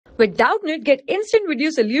With Doubtnut, get instant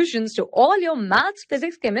video solutions to all your maths,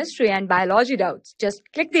 physics, chemistry, and biology doubts. Just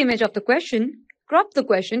click the image of the question, crop the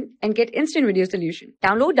question, and get instant video solution.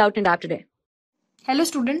 Download Doubtnut app today. Hello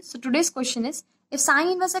students, so today's question is, if sine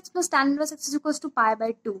inverse x plus tan inverse x is equals to pi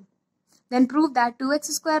by 2, then prove that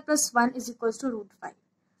 2x square plus 1 is equals to root 5.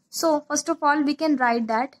 So first of all, we can write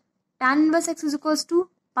that tan inverse x is equals to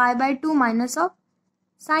pi by 2 minus of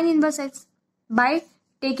sine inverse x by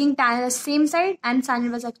taking tan inverse same side and sine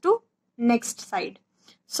inverse x to next side.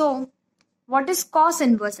 So what is cos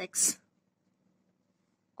inverse x?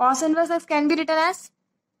 Cos inverse x can be written as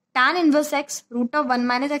tan inverse x root of 1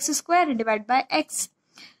 minus x square divided by x.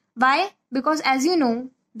 Why? Because as you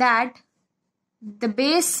know that the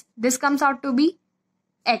base, this comes out to be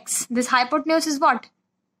x. This hypotenuse is what?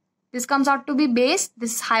 This comes out to be base,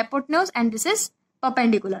 this is hypotenuse, and this is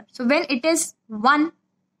perpendicular. So when it is 1,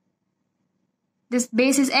 this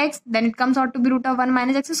base is x, then it comes out to be root of 1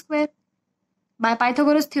 minus x square by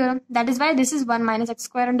Pythagoras theorem. That is why this is 1 minus x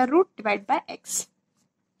square under root divided by x.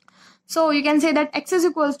 So you can say that x is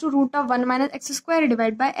equals to root of 1 minus x square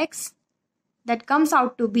divided by x. That comes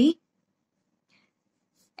out to be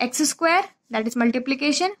x square, that is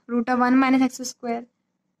multiplication, root of 1 minus x square.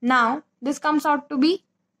 Now this comes out to be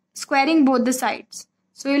squaring both the sides.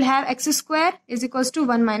 So you will have x square is equals to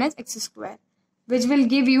 1 minus x square, which will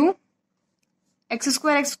give you x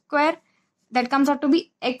square, that comes out to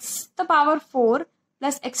be x to the power 4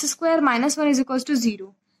 plus x square minus 1 is equals to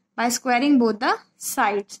 0 by squaring both the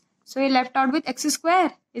sides. So you left out with x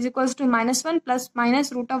square is equals to minus 1 plus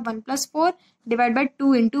minus root of 1 plus 4 divided by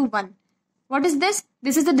 2 into 1. What is this?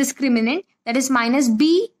 This is the discriminant, that is minus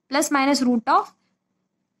b plus minus root of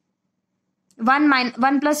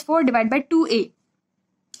 1 plus 4 divided by 2a.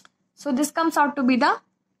 So this comes out to be the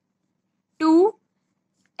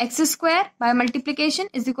 2x square by multiplication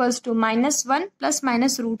is equals to minus 1 plus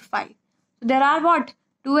minus root 5. So there are what?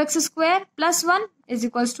 2x square plus 1 is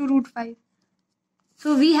equals to root 5.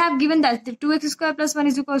 So we have given that the 2x square plus 1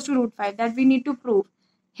 is equals to root 5, that we need to prove.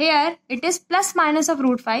 Here it is plus minus of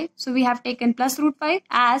root 5. So we have taken plus root 5,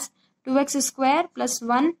 as 2x square plus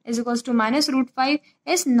 1 is equals to minus root 5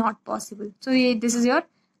 is not possible. So this is your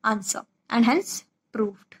answer and hence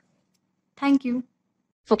proved. Thank you.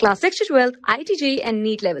 For class 6 to 12, IIT JEE and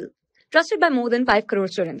NEET level. Trusted by more than 5 crore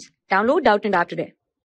students. Download Doubtnut app today.